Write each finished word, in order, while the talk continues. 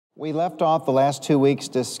We left off the last 2 weeks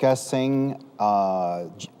discussing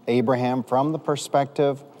Abraham from the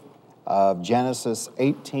perspective of Genesis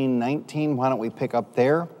 18:19. Why don't we pick up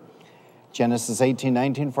there? Genesis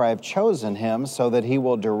 18:19, for I have chosen him so that he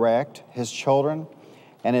will direct his children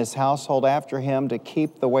and his household after him to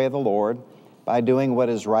keep the way of the Lord by doing what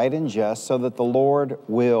is right and just, so that the Lord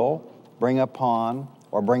will bring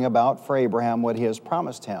about for Abraham what he has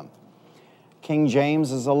promised him. King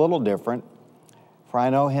James is a little different. For I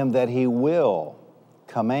know him that he will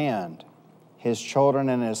command his children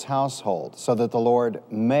and his household, so that the Lord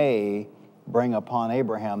may bring upon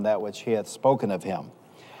Abraham that which he hath spoken of him.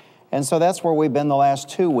 And so that's where we've been the last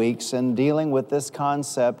 2 weeks in dealing with this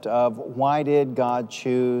concept of why did God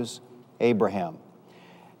choose Abraham?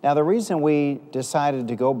 Now, the reason we decided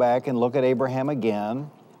to go back and look at Abraham again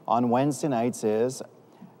on Wednesday nights is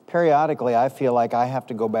periodically I feel like I have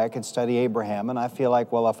to go back and study Abraham, and I feel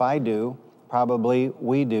like, well, if I do, probably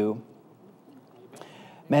we do.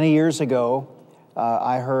 Many years ago,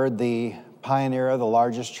 I heard the pioneer of the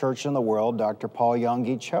largest church in the world, Dr. Paul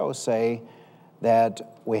Yonggi Cho, say that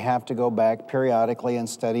we have to go back periodically and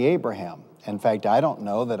study Abraham. In fact, I don't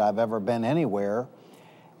know that I've ever been anywhere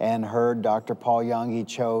and heard Dr. Paul Yonggi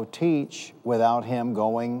Cho teach without him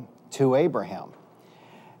going to Abraham.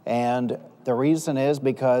 And the reason is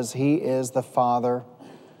because he is the father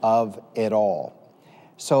of it all.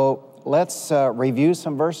 So let's review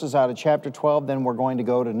some verses out of chapter 12, then we're going to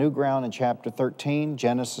go to new ground in chapter 13,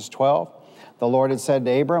 Genesis 12. The Lord had said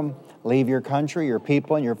to Abram, leave your country, your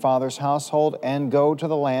people, and your father's household, and go to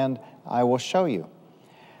the land I will show you.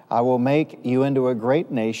 I will make you into a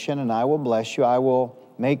great nation, and I will bless you. I will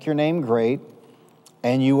make your name great,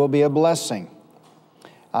 and you will be a blessing.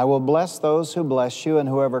 I will bless those who bless you, and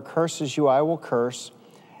whoever curses you I will curse,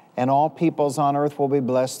 and all peoples on earth will be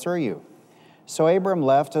blessed through you. So Abram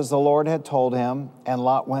left as the Lord had told him, and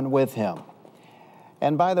Lot went with him.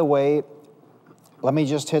 And by the way, let me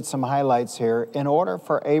just hit some highlights here. In order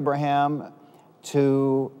for Abraham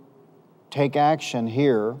to take action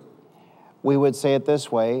here, we would say it this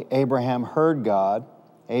way: Abraham heard God,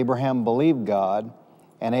 Abraham believed God,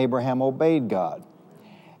 and Abraham obeyed God.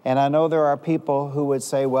 And I know there are people who would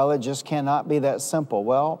say, well, it just cannot be that simple.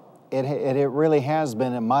 Well, it really has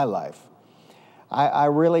been in my life. I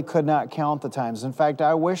really could not count the times. In fact,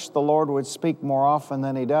 I wish the Lord would speak more often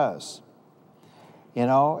than he does. You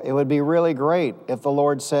know, it would be really great if the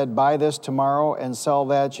Lord said, buy this tomorrow and sell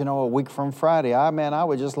that, a week from Friday. I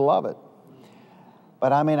would just love it.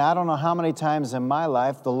 But I don't know how many times in my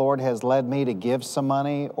life the Lord has led me to give some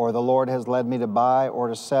money, or the Lord has led me to buy or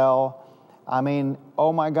to sell.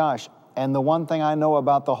 Oh my gosh. And the one thing I know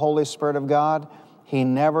about the Holy Spirit of God, he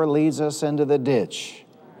never leads us into the ditch.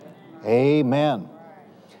 Amen.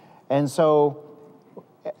 And so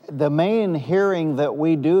the main hearing that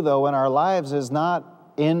we do, though, in our lives is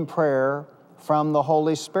not in prayer from the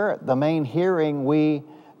Holy Spirit. The main hearing we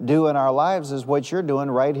do in our lives is what you're doing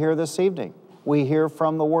right here this evening. We hear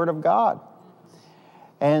from the Word of God.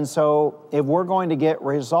 And so if we're going to get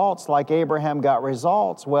results like Abraham got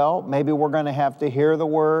results, well, maybe we're going to have to hear the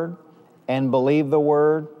Word and believe the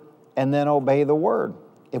Word and then obey the Word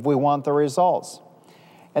if we want the results.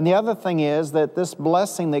 And the other thing is that this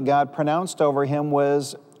blessing that God pronounced over him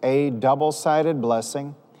was a double-sided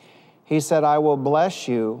blessing. He said, I will bless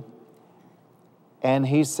you. And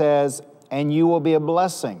he says, and you will be a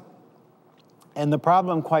blessing. And the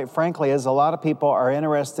problem, quite frankly, is a lot of people are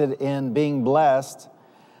interested in being blessed,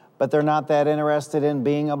 but they're not that interested in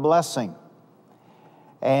being a blessing.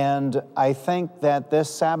 And I think that this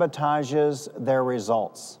sabotages their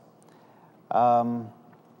results.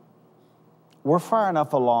 We're far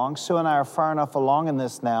enough along, Sue and I are far enough along in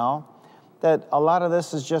this now, that a lot of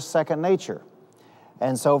this is just second nature.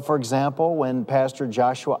 And so, for example, when Pastor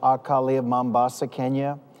Joshua Akali of Mombasa,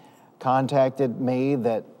 Kenya, contacted me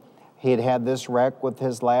that he had had this wreck with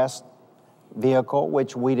his last vehicle,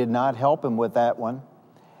 which we did not help him with that one.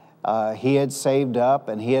 He had saved up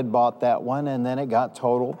and he had bought that one, and then it got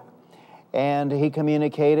totaled. And he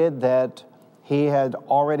communicated that he had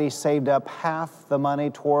already saved up half the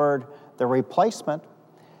money toward the replacement.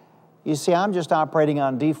 You see, I'm just operating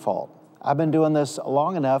on default. I've been doing this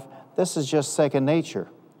long enough. This is just second nature.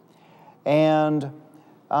 And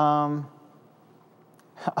as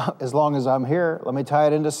long as I'm here, let me tie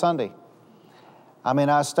it into Sunday. I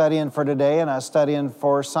was studying for today and I was studying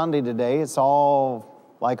for Sunday today. It's all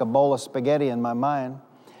like a bowl of spaghetti in my mind.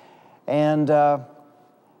 And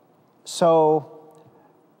so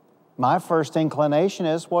my first inclination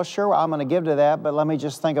is, well, sure, I'm going to give to that, but let me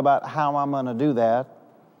just think about how I'm going to do that,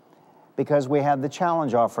 because we had the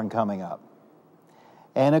challenge offering coming up.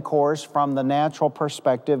 And of course, from the natural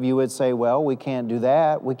perspective, you would say, well, we can't do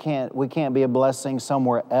that. We can't be a blessing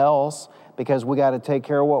somewhere else because we got to take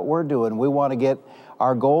care of what we're doing. We want to get,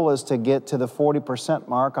 our goal is to get to the 40%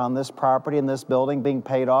 mark on this property and this building being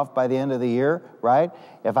paid off by the end of the year, right?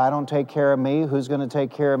 If I don't take care of me, who's going to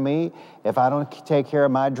take care of me? If I don't take care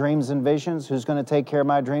of my dreams and visions, who's going to take care of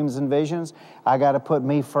my dreams and visions? I got to put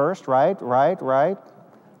me first, right?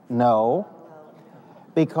 No.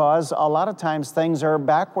 Because a lot of times things are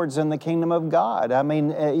backwards in the kingdom of God. I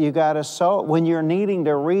mean, you got to sow. When you're needing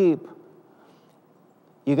to reap,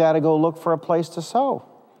 you got to go look for a place to sow,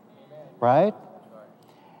 right?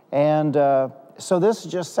 And so this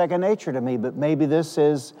is just second nature to me, but maybe this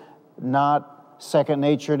is not second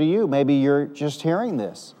nature to you. Maybe you're just hearing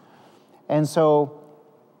this. And so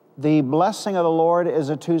the blessing of the Lord is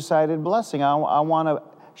a two-sided blessing. I want to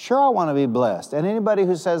be blessed. And anybody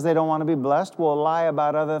who says they don't want to be blessed will lie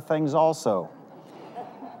about other things also.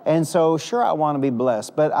 And so, sure, I want to be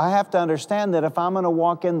blessed. But I have to understand that if I'm going to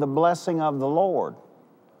walk in the blessing of the Lord,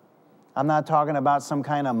 I'm not talking about some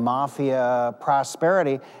kind of mafia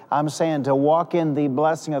prosperity. I'm saying to walk in the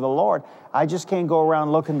blessing of the Lord, I just can't go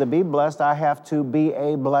around looking to be blessed. I have to be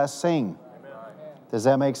a blessing. Amen. Does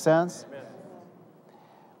that make sense? Amen.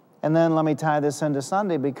 And then let me tie this into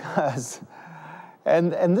Sunday because...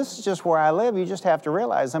 And this is just where I live. You just have to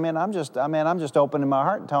realize, I'm just opening my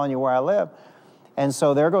heart and telling you where I live. And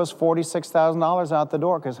so there goes $46,000 out the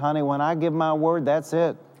door because, honey, when I give my word, that's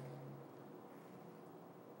it.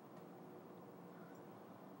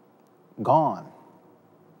 Gone.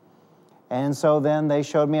 And so then they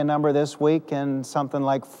showed me a number this week and something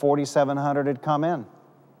like 4,700 had come in.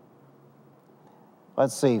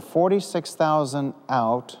 Let's see, 46,000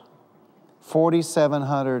 out,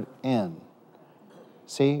 4,700 in.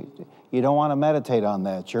 See, you don't want to meditate on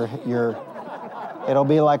that. It'll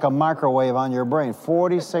be like a microwave on your brain.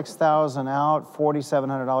 46,000 out,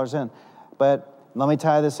 $4,700 in. But let me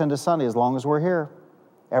tie this into Sunday as long as we're here.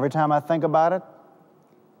 Every time I think about it.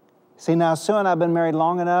 See, now, Sue and I have been married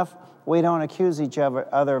long enough, we don't accuse each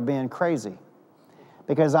other of being crazy.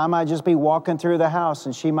 Because I might just be walking through the house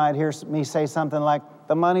and she might hear me say something like,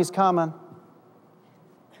 the money's coming.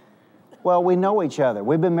 Well, we know each other.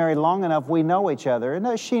 We've been married long enough, we know each other.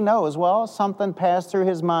 And she knows, well, something passed through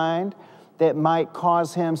his mind that might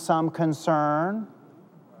cause him some concern.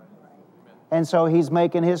 And so he's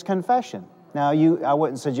making his confession. Now, I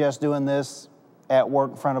wouldn't suggest doing this at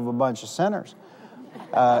work in front of a bunch of sinners.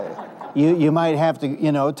 You might have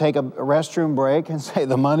to, take a restroom break and say,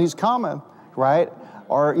 the money's coming, right?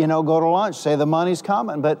 Or, go to lunch, say the money's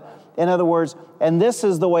coming. But in other words, and this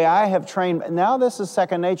is the way I have trained, now this is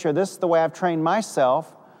second nature, this is the way I've trained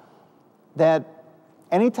myself, that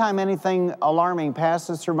anytime anything alarming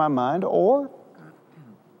passes through my mind, or,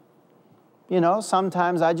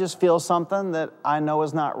 sometimes I just feel something that I know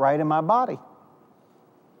is not right in my body.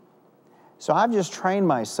 So I've just trained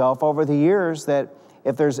myself over the years that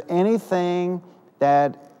if there's anything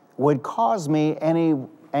that would cause me any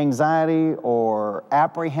anxiety or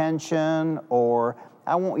apprehension, or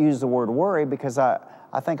I won't use the word worry because I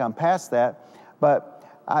think I'm past that, but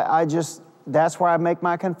that's where I make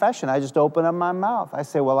my confession. I just open up my mouth. I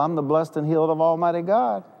say, well, I'm the blessed and healed of Almighty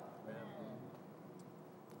God.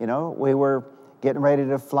 We were getting ready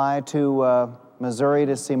to fly to Missouri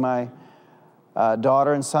to see my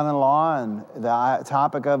daughter and son-in-law, and the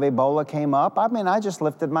topic of Ebola came up. I just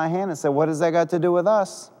lifted my hand and said, what has that got to do with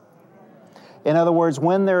us? In other words,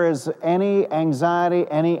 when there is any anxiety,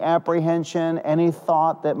 any apprehension, any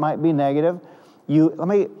thought that might be negative,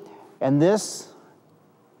 and this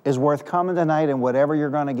is worth coming tonight and whatever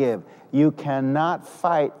you're going to give. You cannot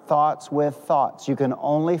fight thoughts with thoughts. You can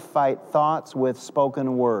only fight thoughts with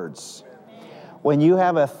spoken words. When you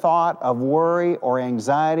have a thought of worry or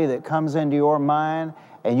anxiety that comes into your mind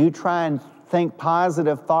and you try and think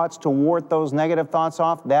positive thoughts to ward those negative thoughts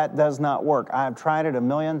off, that does not work. I've tried it a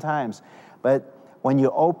million times. But when you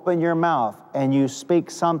open your mouth and you speak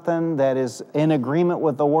something that is in agreement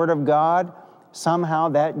with the Word of God, somehow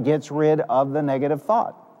that gets rid of the negative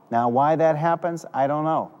thought. Now, why that happens, I don't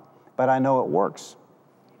know, but I know it works.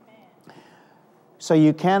 So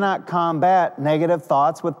you cannot combat negative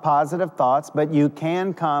thoughts with positive thoughts, but you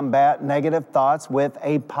can combat negative thoughts with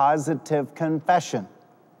a positive confession.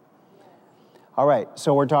 All right,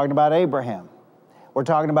 so we're talking about Abraham. We're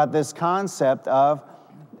talking about this concept of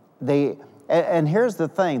and here's the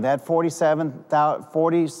thing, that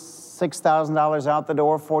 $46,000 out the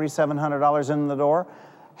door, $4,700 in the door,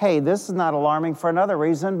 hey, this is not alarming for another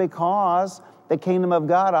reason, because the kingdom of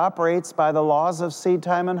God operates by the laws of seed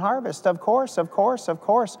time and harvest. Of course, of course, of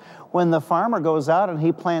course. When the farmer goes out and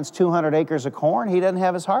he plants 200 acres of corn, he doesn't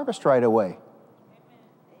have his harvest right away.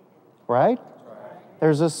 Right?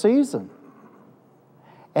 There's a season.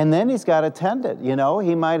 And then he's got to tend it. You know,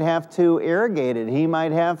 he might have to irrigate it. He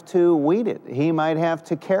might have to weed it. He might have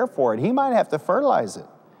to care for it. He might have to fertilize it.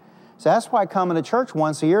 So that's why coming to church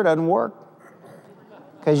once a year doesn't work.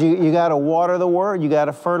 Because you got to water the Word. You got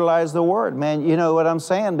to fertilize the Word. Man, you know what I'm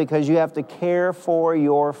saying? Because you have to care for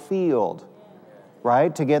your field,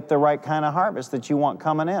 right? To get the right kind of harvest that you want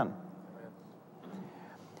coming in.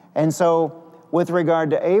 And so with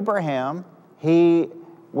regard to Abraham, he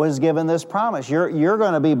was given this promise. You're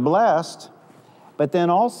going to be blessed, but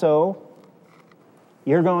then also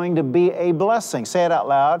you're going to be a blessing. Say it out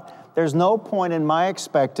loud. There's no point in my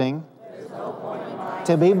expecting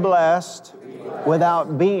to be blessed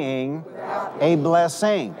without being a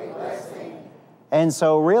blessing. And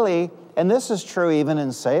so really, and this is true even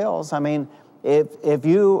in sales. I mean, if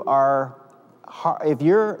you're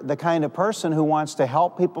the kind of person who wants to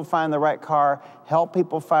help people find the right car, help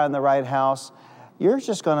people find the right house, you're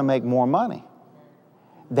just going to make more money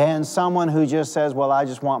than someone who just says, well,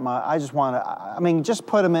 just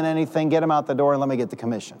put them in anything, get them out the door, and let me get the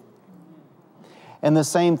commission. And the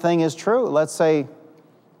same thing is true. Let's say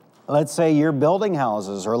you're building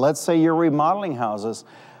houses, or let's say you're remodeling houses.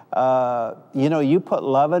 You put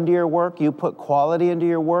love into your work, you put quality into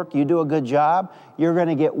your work, you do a good job, you're going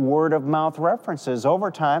to get word of mouth references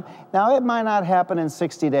over time. Now, it might not happen in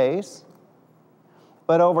 60 days,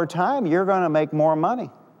 but over time, you're going to make more money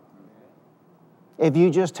if you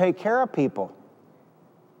just take care of people.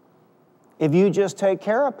 If you just take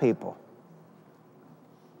care of people.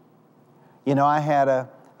 You know, I had a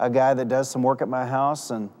guy that does some work at my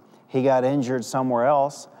house, and he got injured somewhere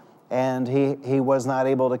else, and he was not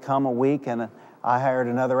able to come a week, and I hired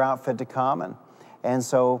another outfit to come, and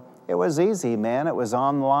so it was easy, man. It was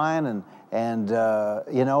online, and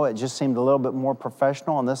it just seemed a little bit more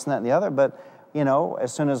professional, and this and that and the other. But you know,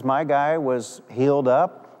 as soon as my guy was healed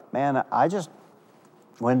up, man, I just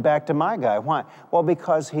went back to my guy. Why? Well,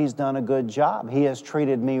 because he's done a good job. He has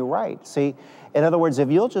treated me right. See, in other words, if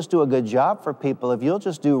you'll just do a good job for people, if you'll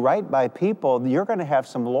just do right by people, you're going to have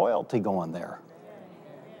some loyalty going there.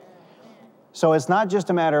 So it's not just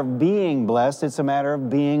a matter of being blessed, it's a matter of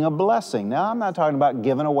being a blessing. Now, I'm not talking about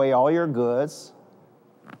giving away all your goods.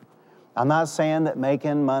 I'm not saying that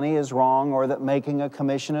making money is wrong or that making a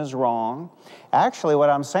commission is wrong. Actually, what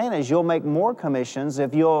I'm saying is you'll make more commissions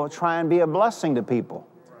if you'll try and be a blessing to people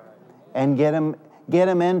and get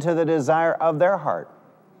them into the desire of their heart.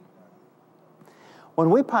 When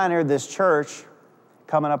we pioneered this church,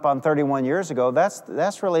 coming up on 31 years ago,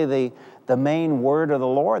 that's really the main word of the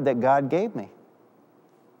Lord that God gave me.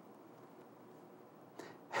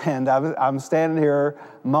 And I'm standing here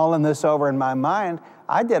mulling this over in my mind.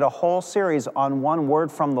 I did a whole series on one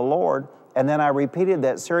word from the Lord, and then I repeated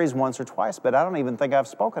that series once or twice, but I don't even think I've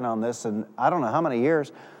spoken on this in I don't know how many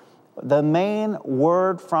years. The main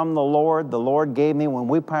word from the Lord gave me when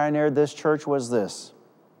we pioneered this church was this: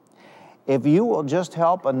 if you will just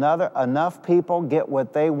help enough people get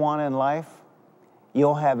what they want in life,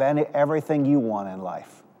 you'll have everything you want in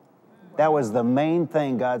life. That was the main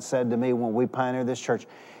thing God said to me when we pioneered this church.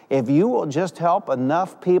 If you will just help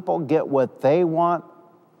enough people get what they want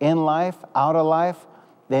in life, out of life,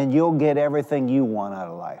 then you'll get everything you want out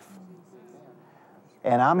of life.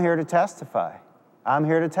 And I'm here to testify. I'm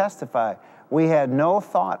here to testify. We had no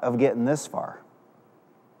thought of getting this far.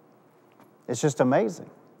 It's just amazing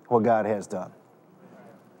what God has done.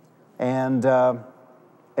 And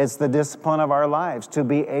it's the discipline of our lives to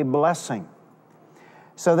be a blessing.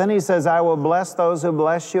 So then he says, I will bless those who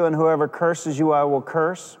bless you, and whoever curses you, I will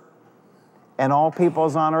curse. And all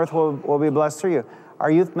peoples on earth will be blessed through you.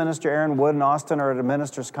 Our youth minister, Aaron Wood, and Austin are at a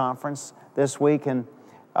ministers' conference this week, and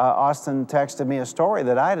Austin texted me a story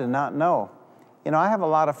that I did not know. You know, I have a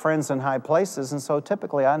lot of friends in high places, and so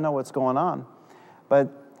typically I know what's going on. But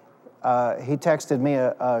he texted me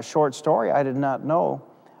a short story I did not know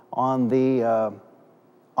on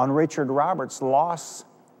Richard Roberts' loss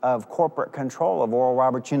of corporate control of Oral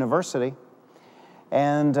Roberts University.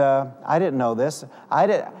 And I didn't know this.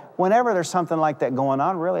 Whenever there's something like that going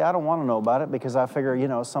on, really, I don't want to know about it because I figure, you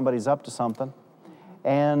know, somebody's up to something.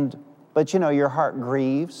 But you know, your heart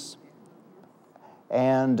grieves.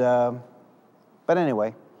 But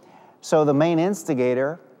anyway, so the main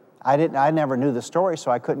instigator, I never knew the story,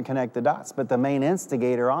 so I couldn't connect the dots. But the main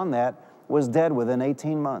instigator on that was dead within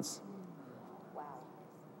 18 months. Wow.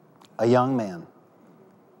 A young man,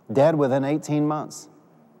 dead within 18 months.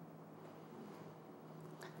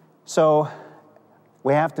 So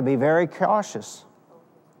We have to be very cautious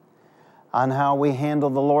on how we handle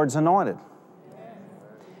the Lord's anointed.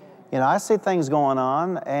 You know, I see things going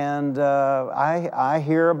on, and I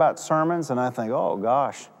hear about sermons, and I think, oh,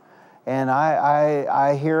 gosh. And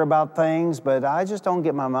I hear about things, but I just don't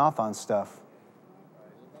get my mouth on stuff.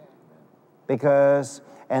 Because,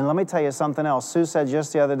 and let me tell you something else. Sue said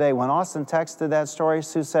just the other day, when Austin texted that story,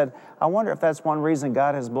 Sue said, I wonder if that's one reason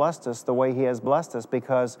God has blessed us the way He has blessed us,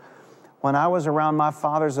 because when I was around my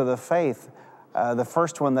fathers of the faith, the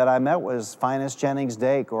first one that I met was Finest Jennings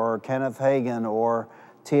Dake or Kenneth Hagin or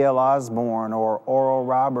T.L. Osborne or Oral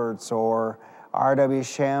Roberts or R.W.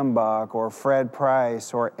 Shambach or Fred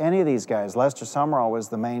Price or any of these guys. Lester Summerall was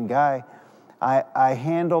the main guy. I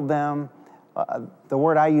handled them, the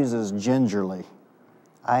word I use is gingerly.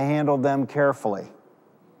 I handled them carefully.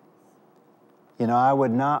 You know, I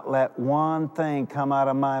would not let one thing come out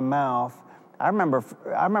of my mouth. I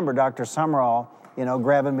remember Dr. Summerall, you know,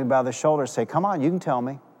 grabbing me by the shoulder, say, come on, you can tell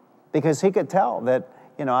me. Because he could tell that,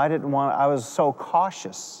 you know, I was so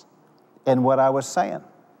cautious in what I was saying.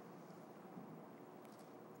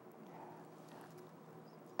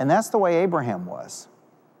 And that's the way Abraham was.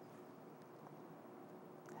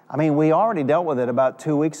 I mean, we already dealt with it about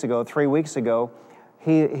 2 weeks ago, 3 weeks ago.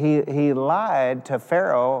 He lied to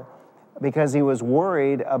Pharaoh because he was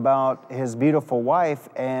worried about his beautiful wife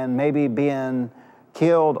and maybe being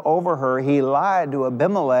killed over her. He lied to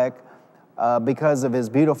Abimelech because of his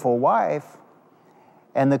beautiful wife.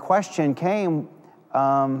 And the question came,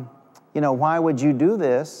 you know, why would you do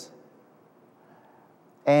this?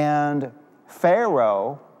 And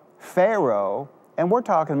Pharaoh, and we're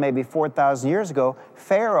talking maybe 4,000 years ago,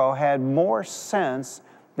 Pharaoh had more sense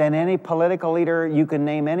than any political leader you can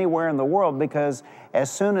name anywhere in the world, because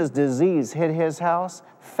as soon as disease hit his house,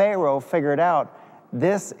 Pharaoh figured out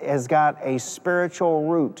this has got a spiritual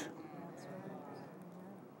root.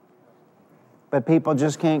 But people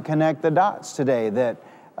just can't connect the dots today that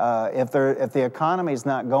if the economy's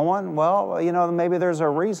not going, well, you know, maybe there's a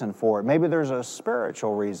reason for it. Maybe there's a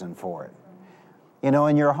spiritual reason for it. You know,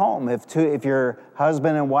 in your home, if you're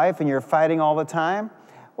husband and wife and you're fighting all the time,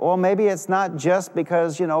 well, maybe it's not just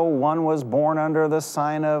because, you know, one was born under the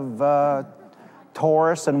sign of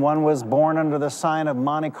Taurus and one was born under the sign of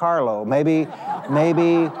Monte Carlo. Maybe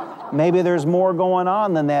there's more going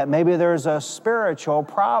on than that. Maybe there's a spiritual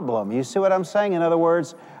problem. You see what I'm saying? In other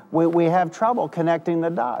words, we have trouble connecting the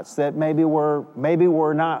dots, that maybe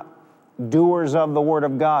we're not doers of the Word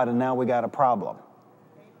of God, and now we got a problem.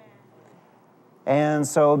 And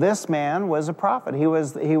so this man was a prophet. He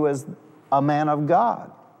was a man of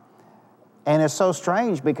God. And it's so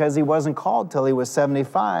strange because he wasn't called till he was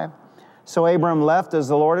 75. So Abram left as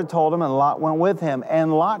the Lord had told him, and Lot went with him.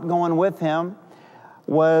 And Lot going with him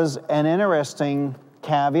was an interesting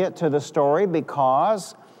caveat to the story,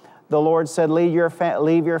 because the Lord said, leave your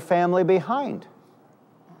family behind.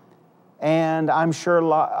 And I'm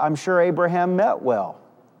sure Abraham meant well.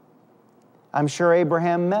 I'm sure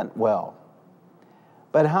Abraham meant well.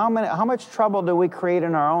 But how much trouble do we create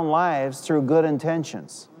in our own lives through good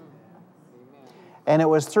intentions? And it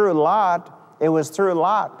was through Lot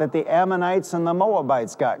that the Ammonites and the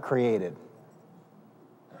Moabites got created.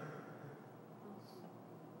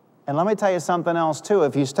 And let me tell you something else too.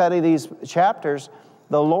 If you study these chapters,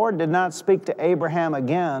 the Lord did not speak to Abraham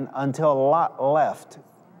again until Lot left.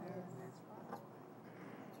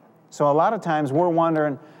 So a lot of times we're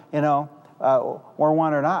wondering, you know, I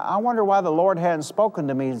wonder why the Lord hadn't spoken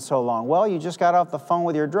to me in so long. Well, you just got off the phone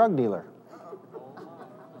with your drug dealer.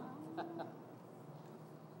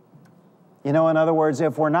 You know, in other words,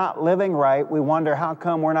 if we're not living right, we wonder how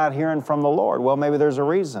come we're not hearing from the Lord. Well, maybe there's a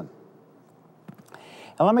reason.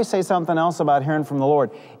 And let me say something else about hearing from the Lord.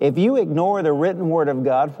 If you ignore the written Word of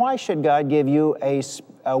God, why should God give you a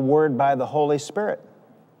word by the Holy Spirit?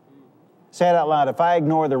 Say it out loud. If I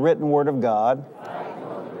ignore the written Word of God,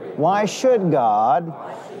 why should God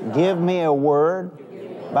give me a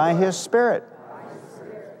word by His Spirit?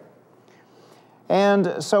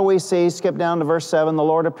 And so we see, skip down to verse 7, the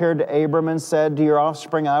Lord appeared to Abram and said, to your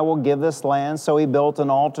offspring I will give this land. So he built an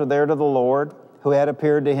altar there to the Lord who had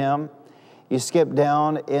appeared to him. You skip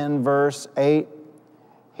down in verse 8.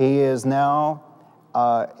 He is now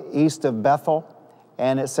east of Bethel.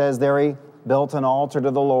 And it says there he built an altar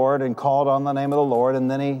to the Lord and called on the name of the Lord.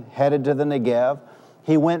 And then he headed to the Negev.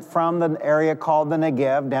 He went from the area called the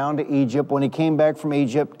Negev down to Egypt. When he came back from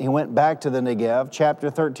Egypt, he went back to the Negev. Chapter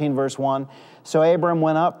 13, verse 1. So Abram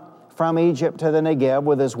went up from Egypt to the Negev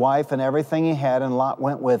with his wife and everything he had, and Lot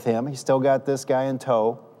went with him. He still got this guy in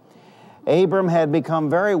tow. Abram had become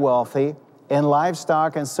very wealthy in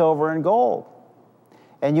livestock and silver and gold.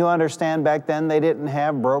 And you understand back then they didn't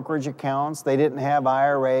have brokerage accounts, they didn't have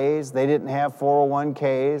IRAs, they didn't have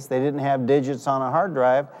 401ks, they didn't have digits on a hard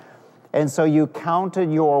drive. And so you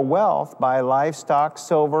counted your wealth by livestock,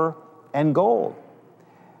 silver, and gold.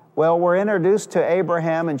 Well, we're introduced to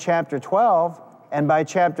Abraham in chapter 12, and by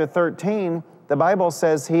chapter 13, the Bible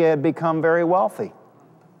says he had become very wealthy.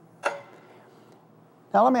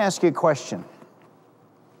 Now let me ask you a question.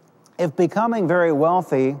 If becoming very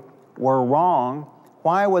wealthy were wrong,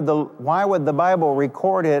 why would the Bible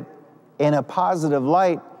record it in a positive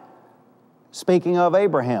light, speaking of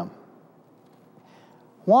Abraham?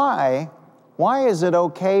 Why is it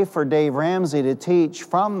okay for Dave Ramsey to teach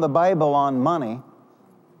from the Bible on money,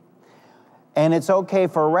 and it's okay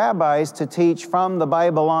for rabbis to teach from the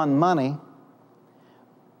Bible on money,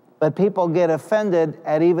 but people get offended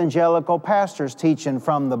at evangelical pastors teaching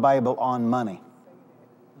from the Bible on money?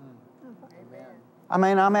 I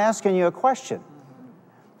mean, I'm asking you a question.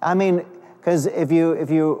 I mean, because if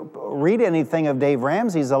you read anything of Dave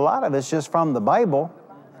Ramsey's, a lot of it's just from the Bible.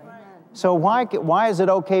 So why is it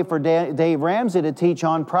okay for Dave Ramsey to teach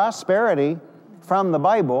on prosperity from the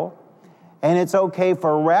Bible, and it's okay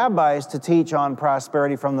for rabbis to teach on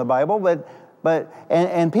prosperity from the Bible,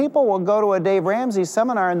 but people will go to a Dave Ramsey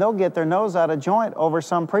seminar and they'll get their nose out of joint over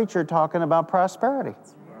some preacher talking about prosperity.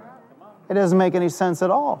 It doesn't make any sense at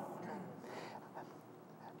all.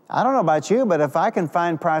 I don't know about you, but if I can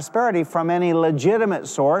find prosperity from any legitimate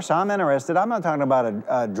source, I'm interested. I'm not talking about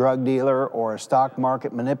a drug dealer or a stock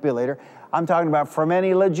market manipulator. I'm talking about from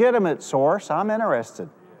any legitimate source, I'm interested.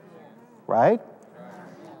 Right?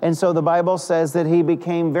 And so the Bible says that he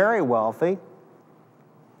became very wealthy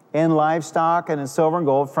in livestock and in silver and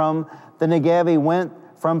gold. From the Negev, he went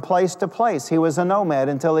from place to place. He was a nomad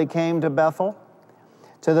until he came to Bethel,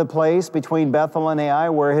 to the place between Bethel and Ai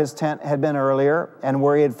where his tent had been earlier and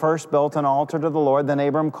where he had first built an altar to the Lord. Then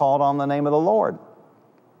Abram called on the name of the Lord.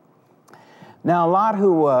 Now Lot,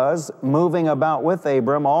 who was moving about with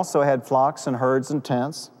Abram, also had flocks and herds and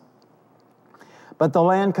tents. But the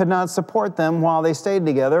land could not support them while they stayed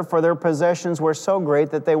together, for their possessions were so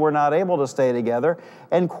great that they were not able to stay together.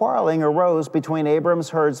 And quarreling arose between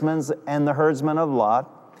Abram's herdsmen and the herdsmen of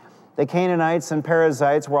Lot. The Canaanites and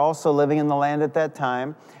Perizzites were also living in the land at that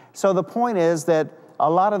time. So the point is that a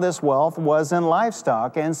lot of this wealth was in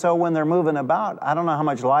livestock. And so when they're moving about, I don't know how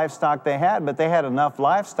much livestock they had, but they had enough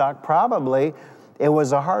livestock. Probably it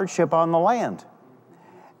was a hardship on the land.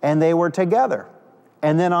 And they were together.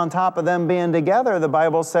 And then on top of them being together, the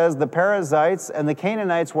Bible says the Perizzites and the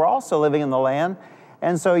Canaanites were also living in the land.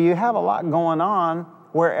 And so you have a lot going on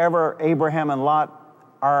wherever Abraham and Lot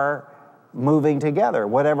are moving together,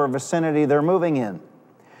 whatever vicinity they're moving in.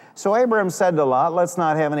 So Abraham said to Lot, let's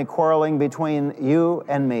not have any quarreling between you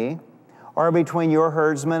and me, or between your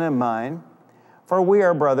herdsmen and mine, for we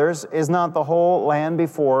are brothers. Is not the whole land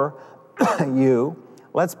before you?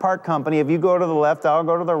 Let's part company. If you go to the left, I'll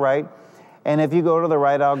go to the right, and if you go to the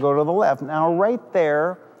right, I'll go to the left. Now right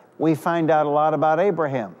there, we find out a lot about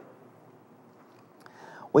Abraham.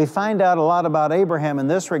 We find out a lot about Abraham in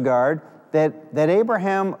this regard, that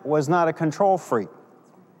Abraham was not a control freak.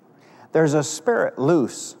 There's a spirit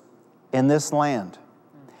loose in this land.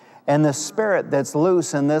 And the spirit that's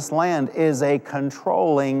loose in this land is a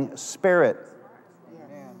controlling spirit.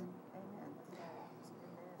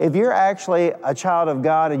 If you're actually a child of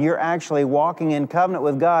God and you're actually walking in covenant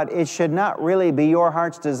with God, it should not really be your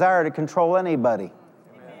heart's desire to control anybody.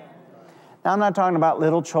 Now, I'm not talking about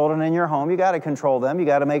little children in your home. You got to control them. You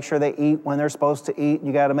got to make sure they eat when they're supposed to eat.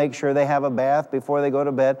 You got to make sure they have a bath before they go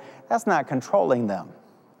to bed. That's not controlling them.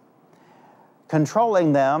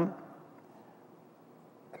 Controlling them,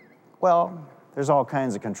 well, there's all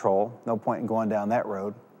kinds of control. No point in going down that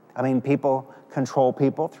road. I mean, people control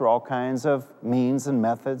people through all kinds of means and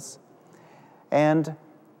methods. And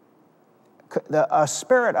a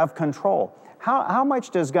spirit of control. How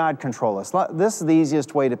much does God control us? This is the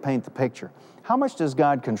easiest way to paint the picture. How much does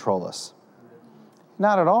God control us?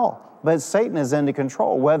 Not at all. But Satan is into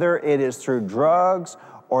control, whether it is through drugs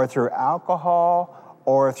or through alcohol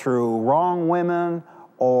or through wrong women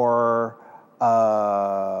or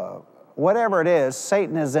whatever it is,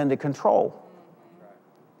 Satan is into control.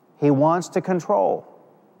 He wants to control.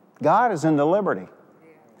 God is into liberty.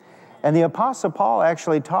 And the Apostle Paul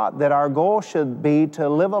actually taught that our goal should be to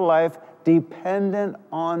live a life dependent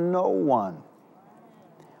on no one.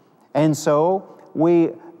 And so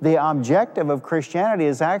the objective of Christianity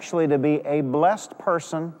is actually to be a blessed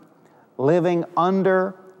person living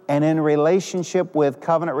under and in relationship with,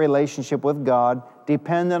 covenant relationship with God,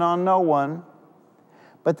 dependent on no one.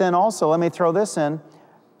 But then also, let me throw this in,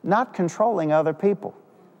 not controlling other people.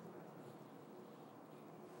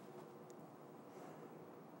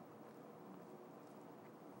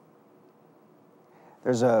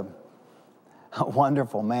 There's a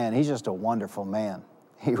wonderful man. He's just a wonderful man.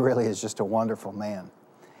 He really is just a wonderful man.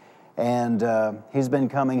 And he's been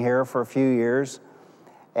coming here for a few years.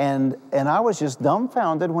 And I was just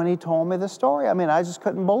dumbfounded when he told me the story. I mean, I just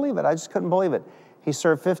couldn't believe it. I just couldn't believe it. He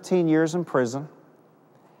served 15 years in prison.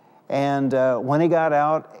 And when he got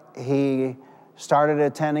out, he started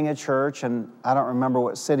attending a church, and I don't remember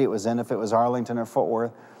what city it was in, if it was Arlington or Fort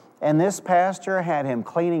Worth. And this pastor had him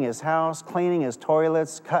cleaning his house, cleaning his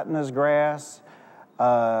toilets, cutting his grass,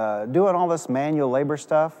 doing all this manual labor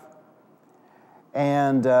stuff.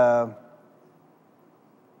 And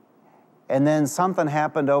then something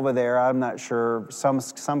happened over there, I'm not sure, some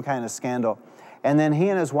kind of scandal. And then he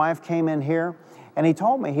and his wife came in here, and he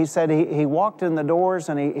told me, he said he walked in the doors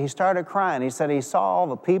and he started crying. He said he saw all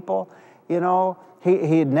the people, you know.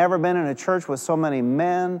 He had never been in a church with so many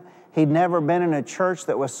men. He'd never been in a church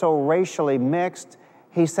that was so racially mixed.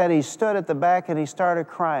 He said he stood at the back and he started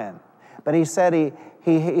crying. But he said,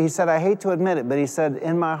 he said, I hate to admit it, but he said,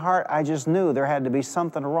 in my heart, I just knew there had to be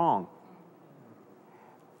something wrong.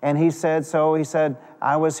 And he said,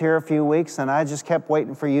 I was here a few weeks and I just kept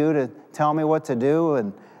waiting for you to tell me what to do.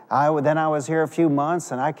 And then I was here a few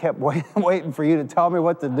months and I kept waiting for you to tell me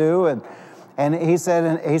what to do. And he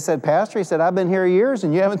said, Pastor, he said, I've been here years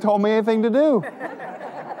and you haven't told me anything to do.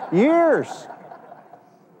 Years.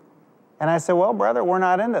 And I said, well, brother, we're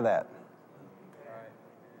not into that.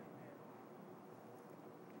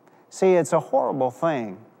 See, it's a horrible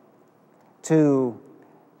thing to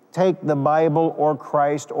take the Bible or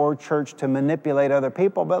Christ or church to manipulate other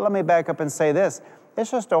people. But let me back up and say this.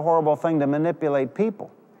 It's just a horrible thing to manipulate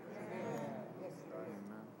people.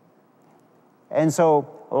 And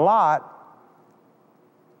so Lot,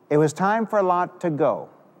 it was time for Lot to go.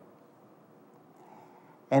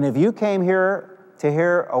 And if you came here to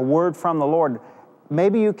hear a word from the Lord,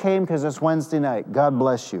 maybe you came because it's Wednesday night. God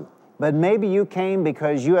bless you. But maybe you came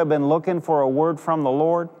because you have been looking for a word from the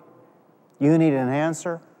Lord. You need an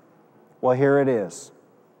answer. Well, here it is.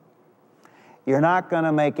 You're not going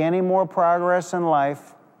to make any more progress in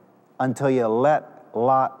life until you let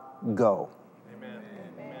Lot go. Amen.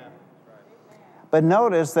 Amen. But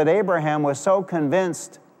notice that Abraham was so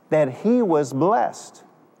convinced that he was blessed.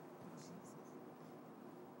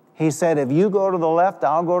 He said, if you go to the left,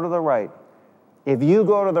 I'll go to the right. If you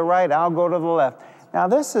go to the right, I'll go to the left. Now,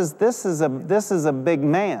 this is a big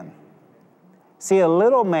man. See, a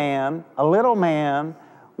little man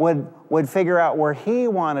would figure out where he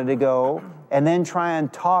wanted to go and then try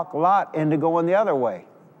and talk Lot into going the other way.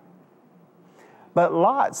 But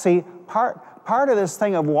Lot, see, part of this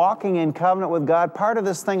thing of walking in covenant with God, part of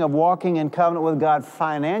this thing of walking in covenant with God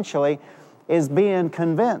financially is being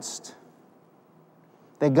convinced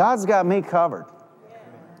that God's got me covered.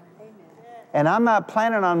 And I'm not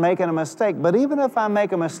planning on making a mistake, but even if I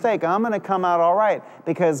make a mistake, I'm going to come out all right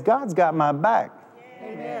because God's got my back.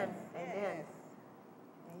 Amen. Amen.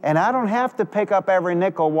 And I don't have to pick up every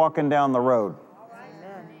nickel walking down the road.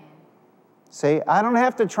 Amen. See, I don't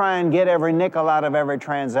have to try and get every nickel out of every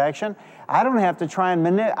transaction. I don't have to try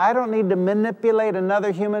and I don't need to manipulate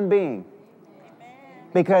another human being.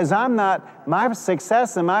 Because my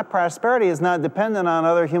success and my prosperity is not dependent on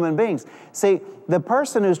other human beings. See, the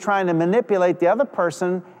person who's trying to manipulate the other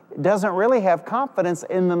person doesn't really have confidence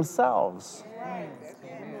in themselves.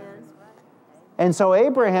 And so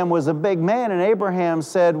Abraham was a big man, and Abraham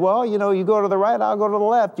said, well, you know, you go to the right, I'll go to the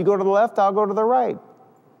left. You go to the left, I'll go to the right.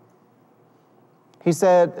 He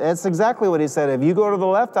said, that's exactly what he said. If you go to the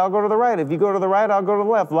left, I'll go to the right. If you go to the right, I'll go to the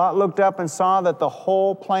left. Lot looked up and saw that the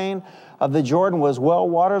whole plain of the Jordan was well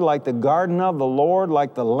watered, like the garden of the Lord,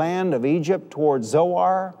 like the land of Egypt toward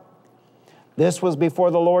Zoar. This was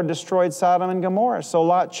before the Lord destroyed Sodom and Gomorrah. So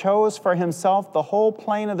Lot chose for himself the whole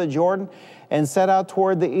plain of the Jordan and set out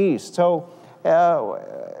toward the east. So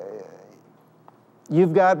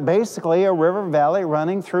you've got basically a river valley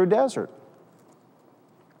running through desert.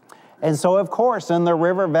 And so, of course, in the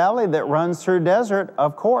river valley that runs through desert,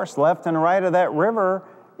 of course, left and right of that river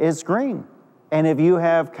is green. And if you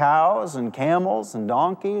have cows and camels and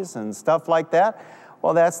donkeys and stuff like that,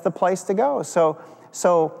 well, that's the place to go.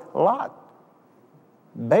 So Lot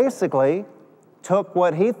basically took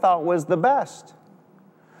what he thought was the best.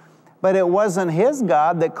 But it wasn't his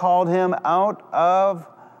God that called him out of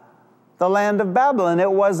the land of Babylon.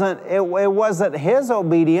 It wasn't his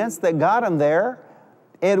obedience that got him there.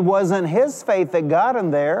 It wasn't his faith that got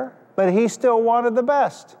him there, but he still wanted the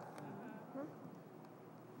best.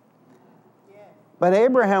 But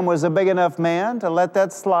Abraham was a big enough man to let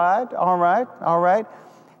that slide. All right.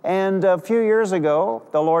 And a few years ago,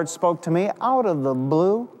 the Lord spoke to me out of the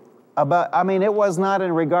blue. It was not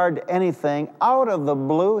in regard to anything. Out of the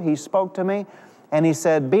blue, he spoke to me and he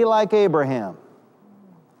said, be like Abraham.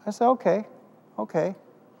 I said, okay.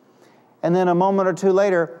 And then a moment or two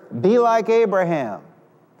later, be like Abraham.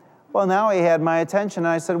 Well, now he had my attention,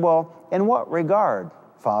 and I said, well, in what regard,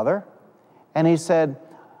 Father? And he said,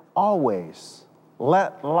 always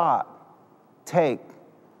let Lot take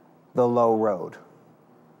the low road.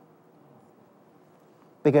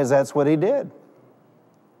 Because that's what he did.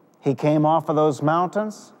 He came off of those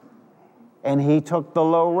mountains, and he took the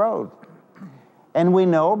low road. And we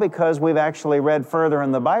know, because we've actually read further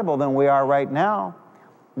in the Bible than we are right now,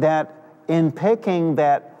 that in picking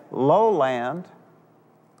that lowland,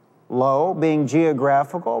 low being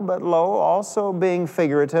geographical, but low also being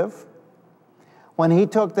figurative, when he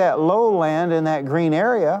took that lowland in that green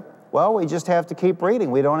area, well, we just have to keep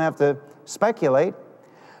reading. We don't have to speculate.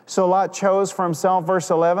 So Lot chose for himself, verse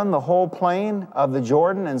 11, the whole plain of the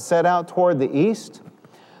Jordan and set out toward the east.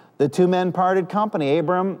 The two men parted company.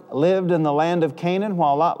 Abram lived in the land of Canaan,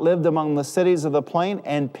 while Lot lived among the cities of the plain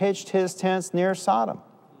and pitched his tents near Sodom.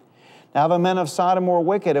 Now the men of Sodom were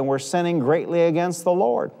wicked and were sinning greatly against the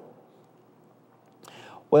Lord.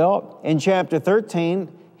 Well, in chapter 13,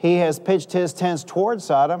 he has pitched his tents toward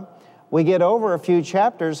Sodom. We get over a few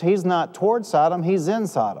chapters, he's not toward Sodom, he's in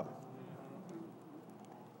Sodom.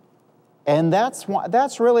 And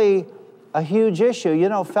that's really a huge issue. You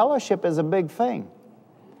know, fellowship is a big thing.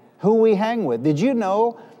 Who we hang with. Did you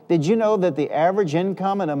know that the average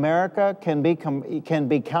income in America can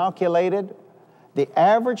be calculated? The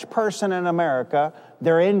average person in America,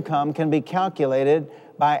 their income can be calculated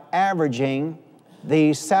by averaging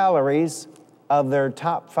the salaries of their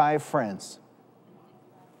top 5 friends.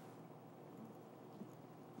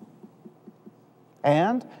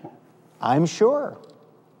 And I'm sure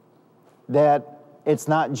that it's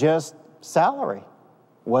not just salary.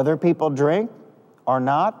 Whether people drink or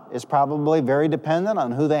not is probably very dependent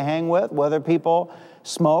on who they hang with. Whether people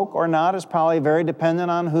smoke or not is probably very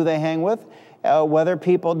dependent on who they hang with. Whether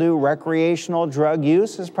people do recreational drug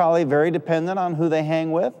use is probably very dependent on who they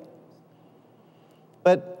hang with.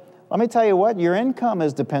 But let me tell you what, your income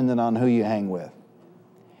is dependent on who you hang with.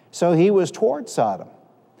 So he was toward Sodom.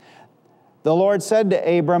 The Lord said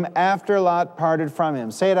to Abram after Lot parted from him.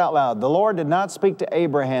 Say it out loud. The Lord did not speak to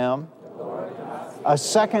Abraham a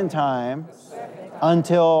second time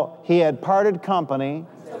until he had parted company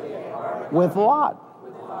with Lot.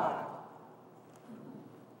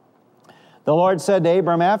 The Lord said to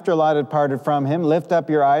Abram after Lot had parted from him, lift up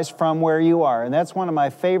your eyes from where you are. And that's one of my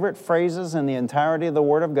favorite phrases in the entirety of the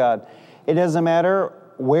Word of God. It doesn't matter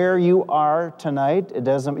where you are tonight.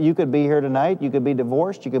 You could be here tonight. You could be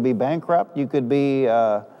divorced. You could be bankrupt. You could be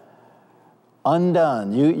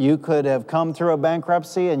undone. You could have come through a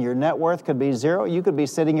bankruptcy and your net worth could be 0. You could be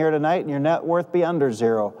sitting here tonight and your net worth be under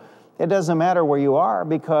 0. It doesn't matter where you are,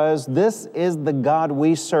 because this is the God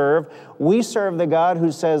we serve. We serve the God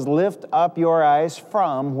who says, lift up your eyes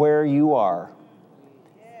from where you are.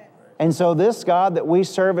 And so this God that we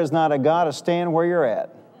serve is not a God of staying where you're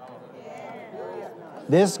at.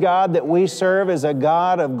 This God that we serve is a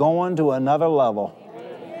God of going to another level.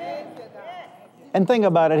 And think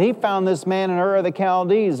about it. He found this man in Ur of the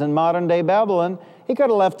Chaldees in modern-day Babylon. He could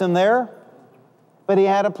have left him there, but he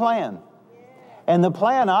had a plan. And the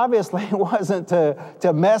plan obviously wasn't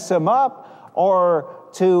to mess him up or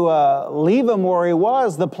to leave him where he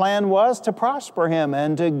was. The plan was to prosper him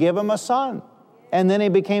and to give him a son. And then he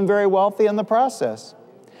became very wealthy in the process.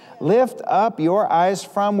 Lift up your eyes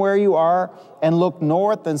from where you are and look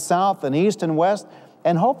north and south and east and west.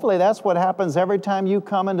 And hopefully that's what happens every time you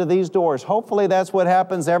come into these doors. Hopefully that's what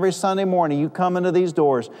happens every Sunday morning you come into these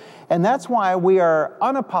doors. And that's why we are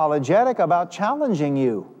unapologetic about challenging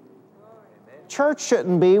you. Church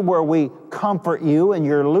shouldn't be where we comfort you in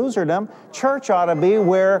your loserdom. Church ought to be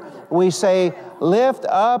where we say, lift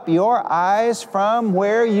up your eyes from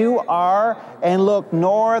where you are and look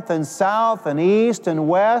north and south and east and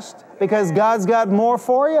west, because God's got more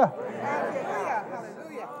for you.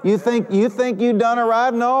 You think you've done it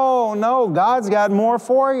right? No, God's got more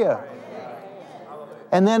for you.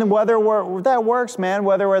 And then whether that works, man,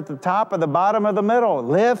 whether we're at the top or the bottom or the middle,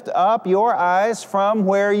 lift up your eyes from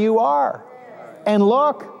where you are. And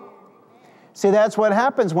look. See, that's what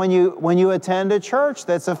happens when you attend a church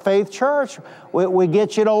that's a faith church. We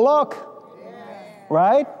get you to look.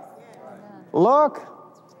 Right? Look.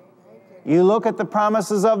 You look at the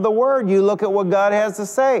promises of the Word. You look at what God has to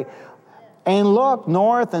say. And look,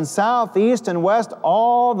 north and south, east and west,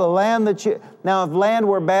 all the land that you... Now, if land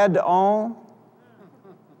were bad to own,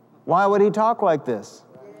 why would he talk like this?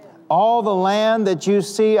 All the land that you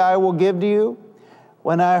see I will give to you.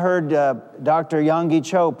 When I heard Dr. Yonggi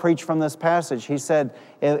Cho preach from this passage, he said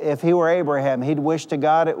if he were Abraham, he'd wish to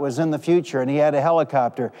God it was in the future and he had a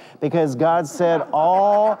helicopter, because God said,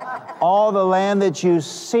 all the land that you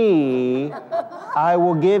see, I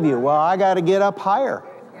will give you. Well, I got to get up higher.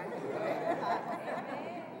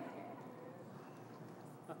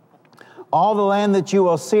 All the land that you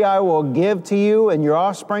will see, I will give to you and your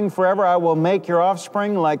offspring forever. I will make your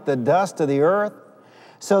offspring like the dust of the earth,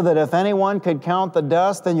 so that if anyone could count the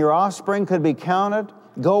dust, then your offspring could be counted.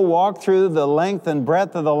 Go walk through the length and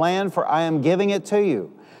breadth of the land, for I am giving it to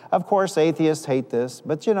you. Of course, atheists hate this,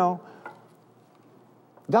 but you know,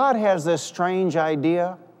 God has this strange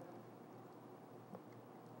idea.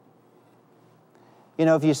 You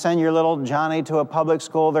know, if you send your little Johnny to a public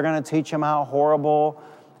school, they're going to teach him how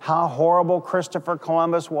horrible Christopher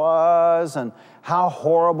Columbus was, and how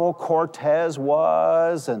horrible Cortez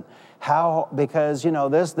was, and how, because, you know,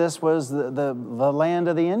 this was the land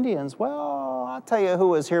of the Indians. Well, I'll tell you who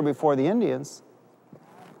was here before the Indians.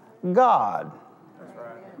 God. That's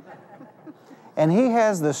right. And he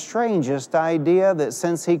has the strangest idea that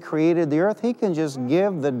since he created the earth, he can just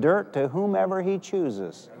give the dirt to whomever he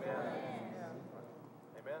chooses.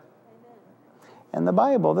 And the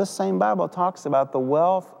Bible, this same Bible, talks about the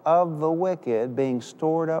wealth of the wicked being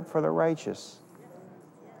stored up for the righteous.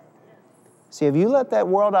 See, if you let that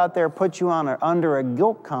world out there put you under a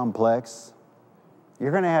guilt complex,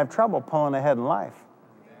 you're going to have trouble pulling ahead in life.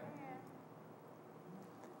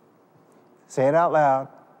 Say it out loud.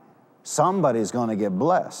 Somebody's going to get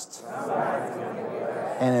blessed.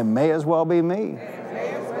 And it may as well be me.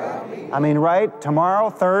 I mean, right? Tomorrow,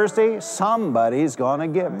 Thursday, somebody's going to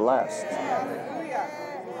get blessed.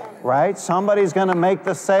 Right? Somebody's going to make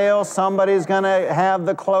the sale. Somebody's going to have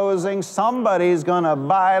the closing. Somebody's going to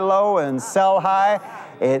buy low and sell high.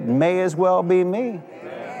 It may as well be me.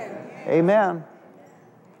 Amen.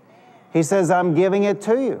 He says, I'm giving it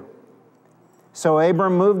to you. So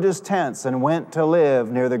Abram moved his tents and went to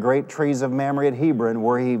live near the great trees of Mamre at Hebron,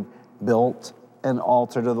 where he built an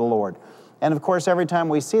altar to the Lord. And of course, every time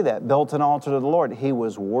we see that, built an altar to the Lord, he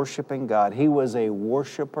was worshiping God. He was a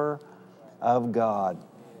worshiper of God.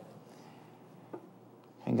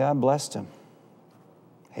 And God blessed him.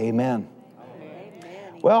 Amen.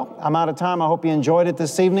 Well, I'm out of time. I hope you enjoyed it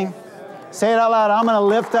this evening. Say it out loud. I'm going to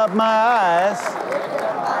lift up my eyes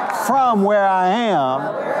from where I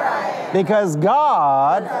am, because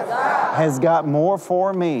God has got more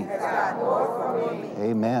for me.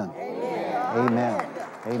 Amen. Amen.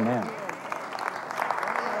 Amen.